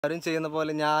ആരും ചെയ്യുന്ന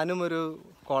പോലെ ഞാനും ഒരു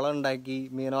കുളം ഉണ്ടാക്കി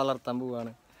മീനെ വളർത്താൻ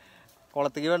പോവാണ്.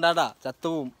 കുളത്തേക്ക് വേണ്ടാട്ടാ,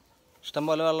 ചത്തുപോവും. ഇഷ്ടം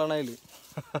പോലെ വെള്ളമാണ് അതിൽ.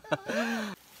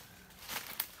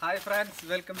 Hi friends,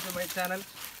 welcome to my channel.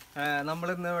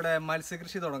 നമ്മളിന്ന് ഇവിടെ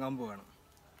മത്സ്യകൃഷി തുടങ്ങാൻ പോവാണ്.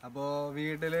 അപ്പോൾ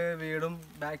വീടും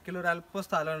ബാക്കിൽ ഒരു അല്പം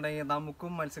സ്ഥലം ഉണ്ടെങ്കിൽ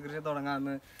നമുക്കും മത്സ്യകൃഷി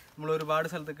തുടങ്ങാമെന്ന് നമ്മൾ ഒരുപാട്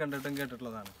സ്ഥലത്ത് കണ്ടിട്ടും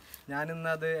കേട്ടിട്ടുള്ളതാണ്.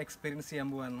 ഞാനിന്ന് അത് എക്സ്പീരിയൻസ് ചെയ്യാൻ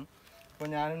പോവാണ്.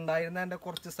 അപ്പോൾ ഞാനുണ്ടായിരുന്ന എൻ്റെ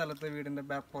കുറച്ച് സ്ഥലത്ത് വീടിൻ്റെ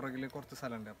പുറകിൽ കുറച്ച്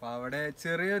സ്ഥലമുണ്ട്. അപ്പോൾ അവിടെ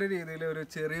ചെറിയൊരു രീതിയിൽ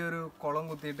ചെറിയൊരു കുളം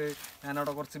കുത്തിയിട്ട്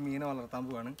ഞാനവിടെ കുറച്ച് മീനെ വളർത്താൻ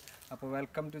പോവാണ്. അപ്പോൾ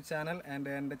വെൽക്കം ടു ചാനൽ.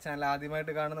 എൻ്റെ ചാനൽ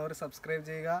ആദ്യമായിട്ട് കാണുന്നവർ സബ്സ്ക്രൈബ്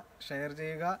ചെയ്യുക, ഷെയർ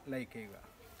ചെയ്യുക, ലൈക്ക് ചെയ്യുക.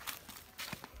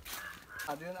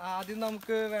 ആദ്യം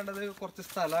നമുക്ക് വേണ്ടത് കുറച്ച്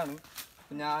സ്ഥലമാണ്.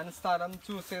 ഞാൻ സ്ഥലം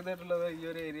ചൂസ് ചെയ്തിട്ടുള്ളത് ഈ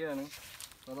ഒരു ഏരിയ ആണ്.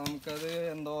 അപ്പോൾ നമുക്കത്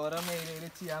എന്തോരം ഏരിയയിൽ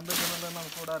ചെയ്യാൻ പറ്റുന്നുള്ളത്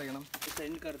നമുക്കിവിടെ അറിയണം.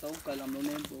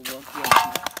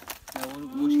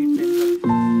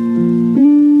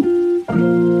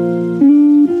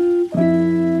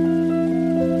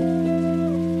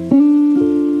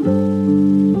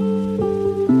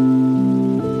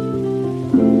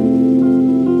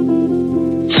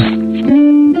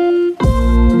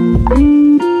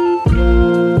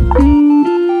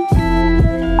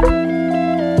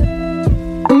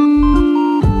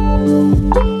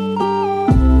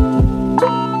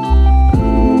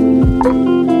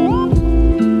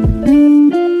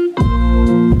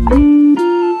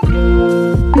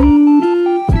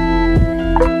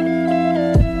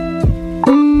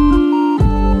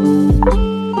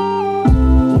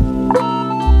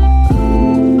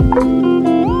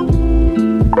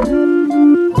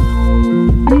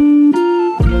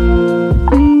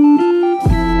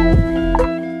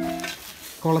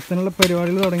 കുളത്തിനുള്ള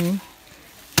പരിപാടികൾ തുടങ്ങി.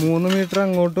 3 മീറ്റർ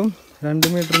അങ്ങോട്ടും 2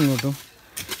 മീറ്റർ ഇങ്ങോട്ടും.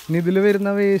 ഇനി ഇതിൽ വരുന്ന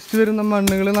വേസ്റ്റ് വരുന്ന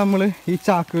മണ്ണുകൾ നമ്മൾ ഈ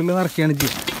ചാക്കുകളിൽ നിറയ്ക്കുകയാണ്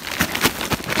ചെയ്യുക.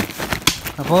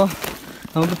 അപ്പോൾ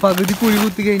നമുക്ക് പകുതി കുഴി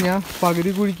കുത്തി കഴിഞ്ഞാൽ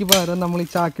പകുതി കുഴിക്ക് പകരം നമ്മൾ ഈ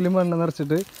ചാക്കിൽ മണ്ണ്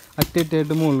നിറച്ചിട്ട്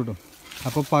അറ്റയായിട്ട് മുകളിലിടും.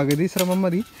 അപ്പോൾ പകുതി ശ്രമം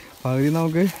മതി, പകുതി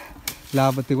നമുക്ക്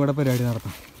ലാഭത്തിൽ കൂടെ പരിപാടി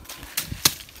നടത്താം.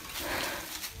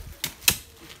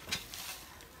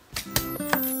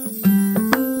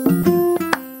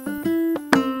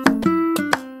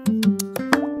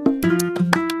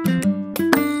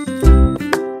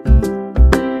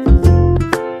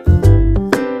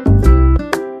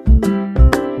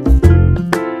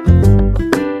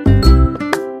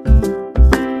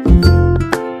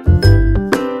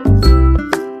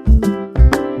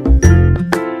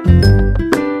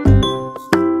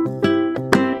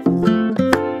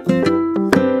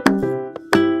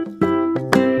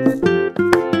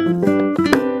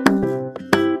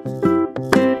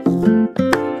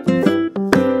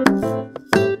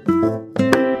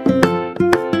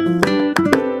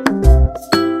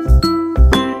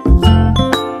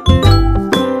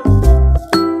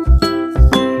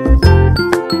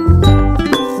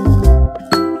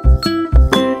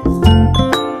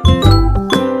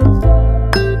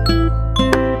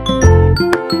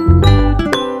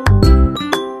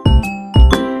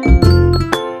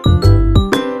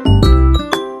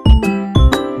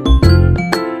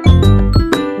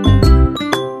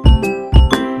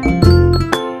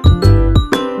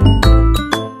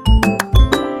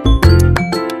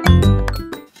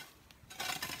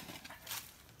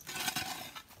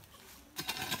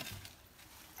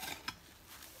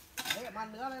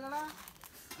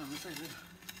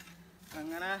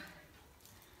 അങ്ങനെ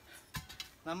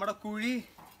നമ്മുടെ കുഴി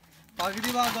പകുതി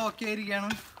ഭാഗം ഒക്കെ ആയിരിക്കുകയാണ്.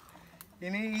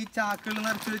 ഇനി ഈ ചാക്കുകൾ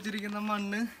നിറച്ച് വെച്ചിരിക്കുന്ന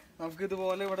മണ്ണ് നമുക്ക്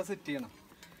ഇതുപോലെ ഇവിടെ സെറ്റ് ചെയ്യണം.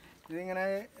 ഇതിങ്ങനെ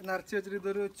നിറച്ച് വെച്ചിട്ട്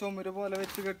ഇതൊരു ചുമര് പോലെ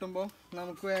വെച്ച് കെട്ടുമ്പോൾ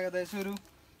നമുക്ക് ഏകദേശം ഒരു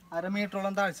 1/2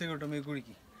 മീറ്ററോളം താഴ്ച കിട്ടും ഈ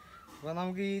കുഴിക്ക്. അപ്പോൾ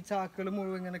നമുക്ക് ഈ ചാക്കുകൾ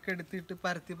മുഴുവൻ ഇങ്ങനെ കെടുത്തിയിട്ട്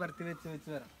പരത്തി വെച്ച്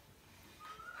വരാം.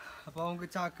 അപ്പോൾ നമുക്ക്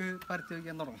ചാക്ക് പരത്തി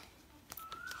വയ്ക്കാൻ തുടങ്ങാം.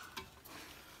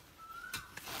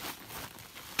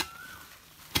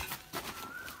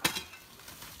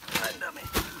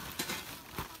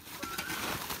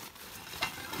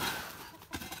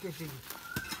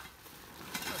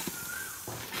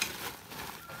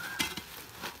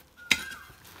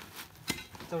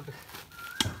 ചോട്ട്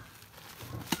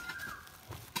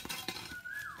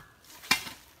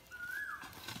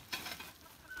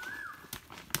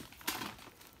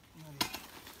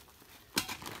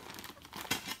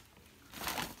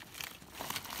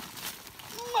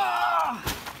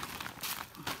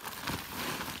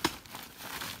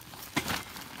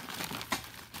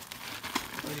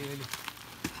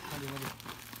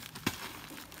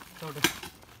ചോട്ട്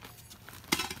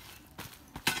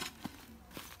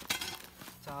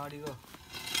ചാടിയോ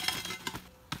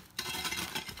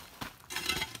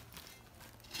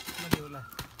മതിയല്ലേ?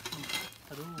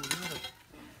 അത്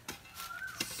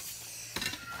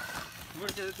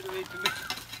ഇവിടെ ചെയ്തിട്ട് വെയിറ്റ് ഉണ്ട്.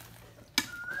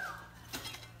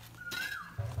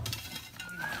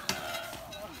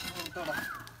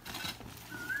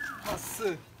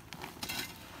 ബോസ്.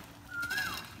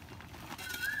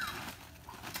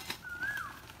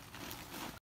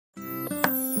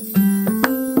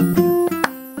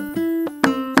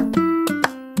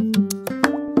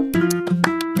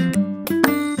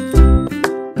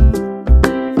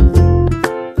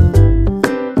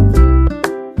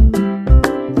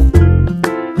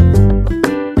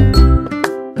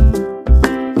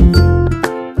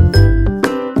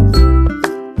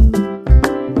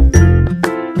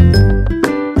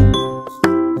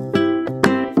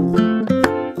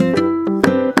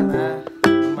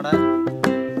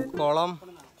 കുളം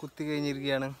കുത്തി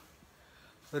കഴിഞ്ഞിരിക്കുകയാണ്.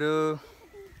 ഒരു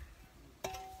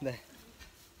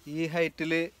ഈ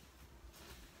ഹൈറ്റിൽ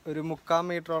ഒരു 3/4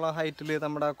 മീറ്ററോളം ഹൈറ്റിൽ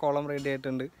നമ്മുടെ കുളം റെഡി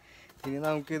ആയിട്ടുണ്ട്. ഇനി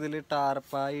നമുക്കിതിൽ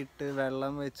ടാർപ്പായി ഇട്ട്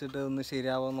വെള്ളം വെച്ചിട്ട് ഒന്ന്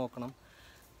ശരിയാവാൻ നോക്കണം.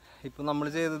 ഇപ്പം നമ്മൾ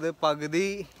ചെയ്തത് പകുതി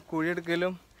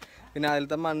കുഴിയെടുക്കലും പിന്നെ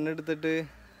അതിലത്തെ മണ്ണെടുത്തിട്ട്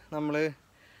നമ്മൾ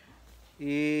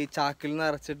ഈ ചാക്കിൽ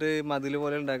നിറച്ചിട്ട് മതിൽ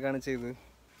പോലെ ഉണ്ടാക്കുകയാണ് ചെയ്തത്.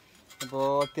 അപ്പോൾ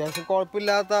അത്യാവശ്യം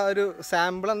കുഴപ്പമില്ലാത്ത ഒരു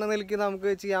സാമ്പിൾ എന്ന നിലയ്ക്ക്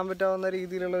നമുക്ക് ചെയ്യാൻ പറ്റാവുന്ന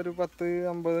രീതിയിലുള്ള ഒരു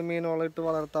 10-50 മീനോളം ഇട്ട്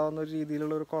വളർത്താവുന്ന ഒരു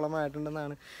രീതിയിലുള്ള ഒരു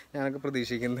കുളമായിട്ടുണ്ടെന്നാണ് ഞാനൊക്കെ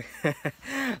പ്രതീക്ഷിക്കുന്നത്.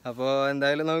 അപ്പോൾ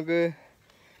എന്തായാലും നമുക്ക്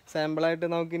സാമ്പിളായിട്ട്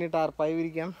നമുക്കിനി ടാർപ്പായി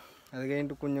വിരിക്കാം. അത്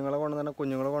കഴിഞ്ഞിട്ട് കുഞ്ഞുങ്ങളെ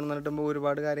കൊണ്ടുവന്നിട്ടുമ്പോൾ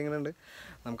ഒരുപാട് കാര്യങ്ങളുണ്ട്,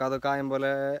 നമുക്കതൊക്കെ ആയം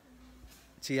പോലെ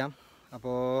ചെയ്യാം.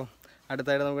 അപ്പോൾ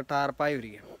അടുത്തായിട്ട് നമുക്ക് ടാർപ്പായി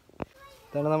വിരിക്കാം.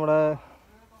 ഇതാണ് നമ്മുടെ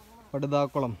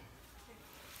വടുതാക്കുളം.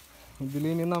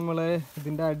 ഇതിലിനി നമ്മൾ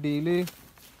ഇതിൻ്റെ അടിയിൽ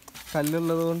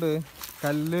കല്ലുള്ളത് കൊണ്ട്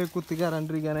കല്ല് കുത്തി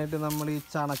കയറാണ്ടിരിക്കാനായിട്ട് നമ്മൾ ഈ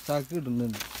ചണച്ചാക്ക്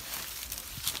ഇടുന്നുണ്ട്.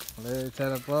 നമ്മൾ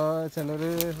ചിലപ്പോൾ ചിലർ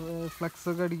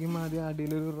ഫ്ലെക്സൊക്കെ അടിക്കുമ്പോൾ ആദ്യം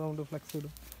അടിയിലൊരു റൗണ്ട് ഫ്ലെക്സ്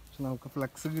ഇടും. പക്ഷെ നമുക്ക്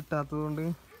ഫ്ലെക്സ് കിട്ടാത്തത് കൊണ്ട്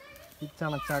ഈ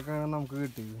ചണച്ചാക്കാണ് നമുക്ക്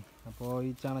കിട്ടിയത്. അപ്പോൾ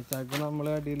ഈ ചണച്ചാക്ക് നമ്മൾ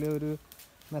അടിയിൽ ഒരു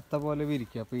മെത്ത പോലെ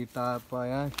വിരിക്കുക. അപ്പോൾ ഈ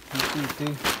ടാർപ്പായ ഈ ഷീറ്റ്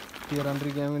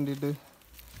കീറാണ്ടിരിക്കാൻ വേണ്ടിയിട്ട്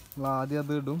നമ്മൾ ആദ്യം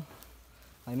അത് ഇടും.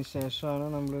 അതിന് ശേഷമാണ്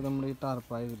നമ്മൾ ഈ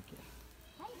ടാർപ്പായ വിരിക്കുക.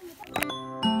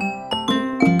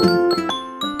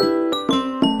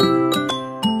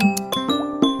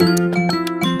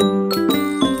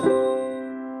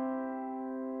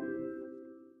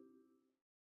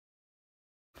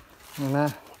 അങ്ങനെ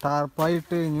ടാർപ്പായി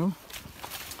ഇട്ട് കഴിഞ്ഞു.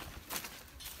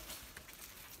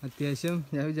 അത്യാവശ്യം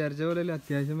ഞാൻ വിചാരിച്ച പോലെ അല്ല,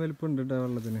 അത്യാവശ്യം വലുപ്പമുണ്ട് കേട്ടോ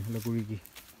വെള്ളത്തിന്. അല്ല കുഴിക്ക്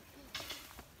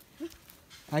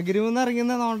അഗ്രിമെന്ന്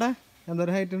ഇറങ്ങുന്ന നോട്ടെ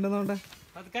എന്തൊരു ഹൈറ്റ് ഉണ്ട് നോട്ടെ.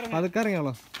 അതൊക്കെ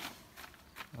ഇറങ്ങിയോളോ.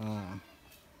 ആ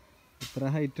ഇത്ര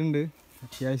ഹൈറ്റ് ഉണ്ട്,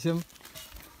 അത്യാവശ്യം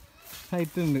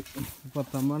ഹൈറ്റ് ഉണ്ട്.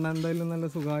 10 എന്തായാലും നല്ല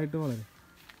സുഖമായിട്ട് വളരും.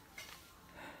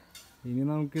 ഇനി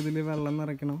നമുക്കിതിൽ വെള്ളം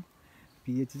നിറയ്ക്കണം,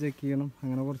 pH ചെക്ക് ചെയ്യണം,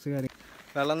 അങ്ങനെ കുറച്ച് കാര്യം.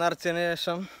 വെള്ളം നിറച്ചതിന്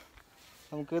ശേഷം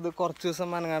നമുക്കിത് കുറച്ച് ദിവസം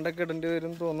മനങ്ങാണ്ടൊക്കെ ഇടേണ്ടി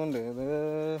വരും തോന്നുന്നുണ്ട്. ഇത്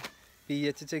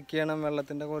pH ചെക്ക് ചെയ്യണം,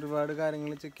 വെള്ളത്തിൻ്റെ ഒരുപാട്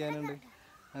കാര്യങ്ങൾ ചെക്ക് ചെയ്യാനുണ്ട്,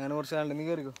 അങ്ങനെ കുറച്ച് കാലം നീ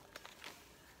കയറിക്കോ.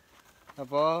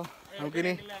 അപ്പോൾ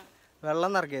നമുക്കിനി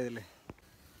വെള്ളം നിറക്കിയതില്ലേ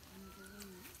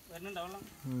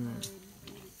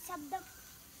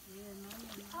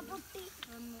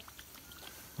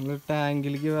നമ്മൾ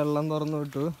ടാങ്കിലേക്ക് വെള്ളം തുറന്നു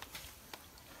വിട്ടു.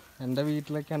 എൻ്റെ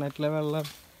വീട്ടിലെ കിണറ്റിലെ വെള്ളം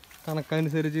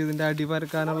കണക്കനുസരിച്ച് ഇതിൻ്റെ അടി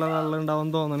പരക്കാനുള്ള വെള്ളം ഉണ്ടാവും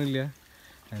തോന്നണില്ല.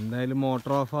 എന്തായാലും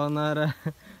മോട്ടർ ഓഫ് ആവുന്ന വരെ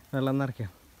വെള്ളം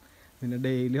നിറയ്ക്കാം. പിന്നെ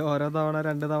ഡെയിലി ഓരോ തവണ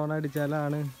 2 തവണ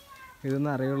അടിച്ചാലാണ് ഇത്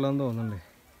നിറയുള്ളതെന്ന് തോന്നുന്നുണ്ട്.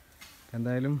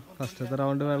 എന്തായാലും ഫസ്റ്റത്തെ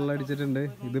റൗണ്ട് വെള്ളം അടിച്ചിട്ടുണ്ട്.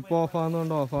 ഇതിപ്പോൾ ഓഫ്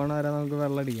ആവുന്നതുകൊണ്ട് ഓഫ് ആവണ വരെ നമുക്ക്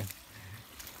വെള്ളം അടിക്കാം.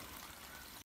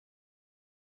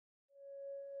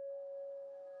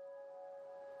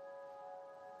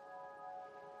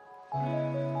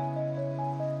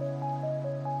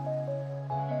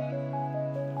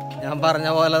 ഞാൻ പറഞ്ഞ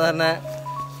പോലെ തന്നെ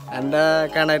എൻ്റെ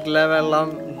കിണറ്റിലെ വെള്ളം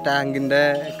ടാങ്കിൻ്റെ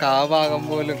ഭാഗം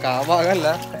പോലും ഭാഗമല്ല,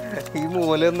 ഈ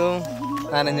മൂലൊന്നും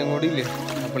നനഞ്ഞും കൂടി ഇല്ല.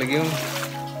 അപ്പോഴേക്കും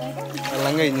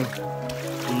വെള്ളം കഴിഞ്ഞു.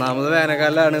 ഒന്നാമത്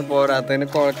വേനൽക്കാലമാണ്, പോരാത്തതിന്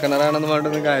കുഴക്കിണറാണെന്ന്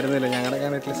പറഞ്ഞിട്ടൊന്നും കാര്യമൊന്നുമില്ല. ഞങ്ങളുടെ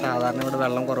കിണറ്റിൽ സാധാരണ ഇവിടെ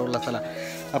വെള്ളം കുറവുള്ള സ്ഥലമാണ്.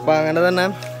 അപ്പോൾ അങ്ങനെ തന്നെ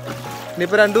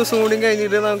ഇനിയിപ്പോൾ 2 ദിവസം കൂടി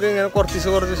കഴിഞ്ഞിട്ട് നമുക്ക് ഇങ്ങനെ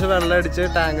കുറച്ച് വെള്ളം അടിച്ച്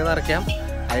ടാങ്ക് നിറയ്ക്കാം.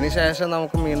 അതിന് ശേഷം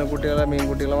നമുക്ക്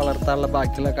മീൻകുട്ടികളെ വളർത്താനുള്ള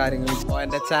ബാക്കിയുള്ള കാര്യങ്ങൾ. അപ്പോൾ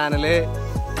എൻ്റെ ചാനൽ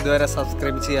ഇതുവരെ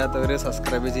സബ്സ്ക്രൈബ് ചെയ്യാത്തവർ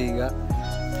സബ്സ്ക്രൈബ് ചെയ്യുക,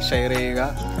 ഷെയർ ചെയ്യുക,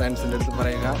 ഫ്രണ്ട്സിൻ്റെ അടുത്ത്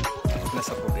പറയുക, എന്നെ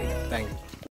സപ്പോർട്ട് ചെയ്യുക. Thank you.